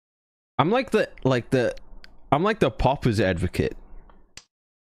I'm like the poppers advocate.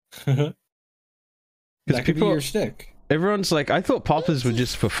 That could people, be your shtick. Everyone's like, I thought poppers were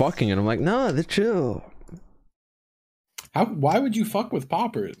just for fucking, and I'm like, no, they're chill. Why would you fuck with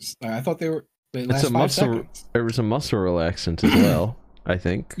poppers? I thought they last It's a 5 muscle. seconds. It was a muscle relaxant as well. I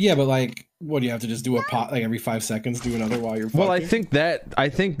think. Yeah, but like, what do you have to just do a pop like every 5 seconds? Do another while you're fucking? Well, I think that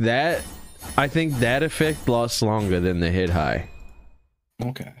effect lasts longer than the hit high.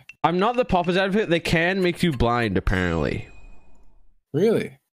 Okay. I'm not the poppers advocate. They can make you blind, apparently.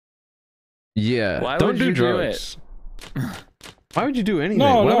 Really? Yeah. Why Don't would do you drugs. Why would you do anything?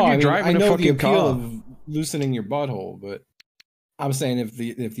 No, Why no. would you drive I in a know the fucking appeal car? of loosening your butthole, but I'm saying if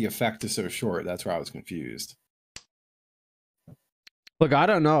the effect is so short, that's where I was confused. Look, I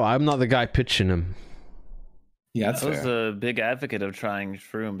don't know. I'm not the guy pitching him. Yeah, that's I was fair. a big advocate of trying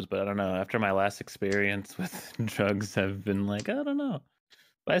shrooms, but I don't know. After my last experience with drugs, I've been like, I don't know.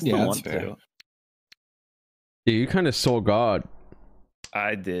 But I still Yeah, want that's fair. to. Yeah, you kind of saw God.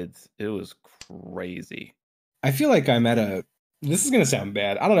 I did. It was crazy. I feel like I'm at a. This is gonna sound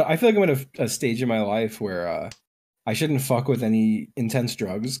bad. I don't know. I feel like I'm at a stage in my life where I shouldn't fuck with any intense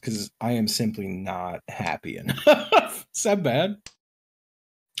drugs because I am simply not happy enough. Is that bad?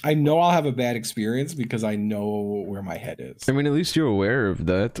 I know I'll have a bad experience because I know where my head is. I mean, at least you're aware of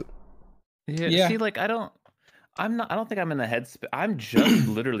that. Yeah. See, like I don't think I'm in the headspace. I'm just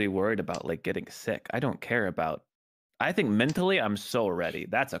literally worried about like getting sick. I don't care about. I think mentally I'm so ready.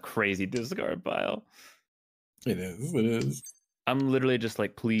 That's a crazy discard pile. It is. It is. I'm literally just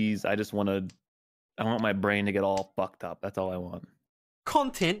like, please, I want my brain to get all fucked up. That's all I want.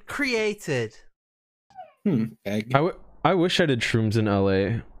 Content created. Egg. I wish I did shrooms in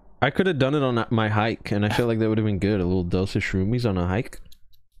LA. I could have done it on my hike, and I feel like that would have been good. A little dose of shroomies on a hike.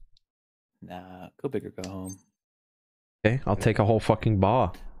 Nah, go big or go home. Okay, I'll take a whole fucking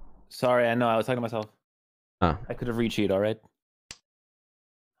bar. Sorry, I know I was talking to myself. Oh. I could have recheated, all right?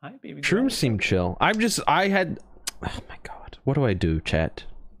 Hi, baby. Shrooms seem chill. Oh my god. What do I do, chat?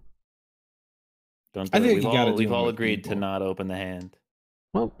 Don't I do it. think you gotta do We've it all with agreed people. to not open the hand.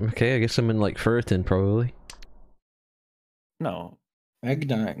 Well, okay, I guess I'm in like Furton, probably. No. Egg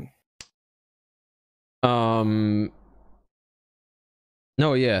dying. No,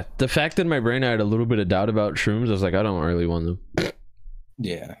 yeah. The fact that in my brain I had a little bit of doubt about shrooms, I was like, I don't really want them.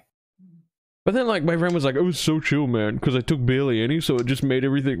 Yeah. But then, like, my friend was like, it was so chill, man, because I took Bailey Annie, so it just made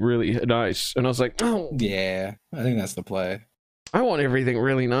everything really nice. And I was like, oh, Yeah. I think that's the play. I want everything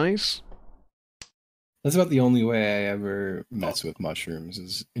really nice. That's about the only way I ever mess with mushrooms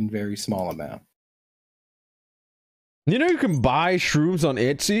is in very small amount. You know you can buy shrooms on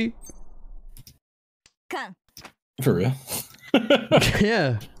Etsy? For real?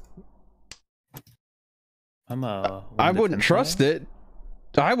 Yeah. I wouldn't trust it.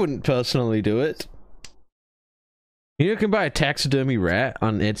 I wouldn't personally do it. You know you can buy a taxidermy rat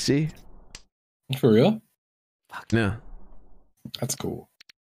on Etsy? For real? Yeah. That's cool.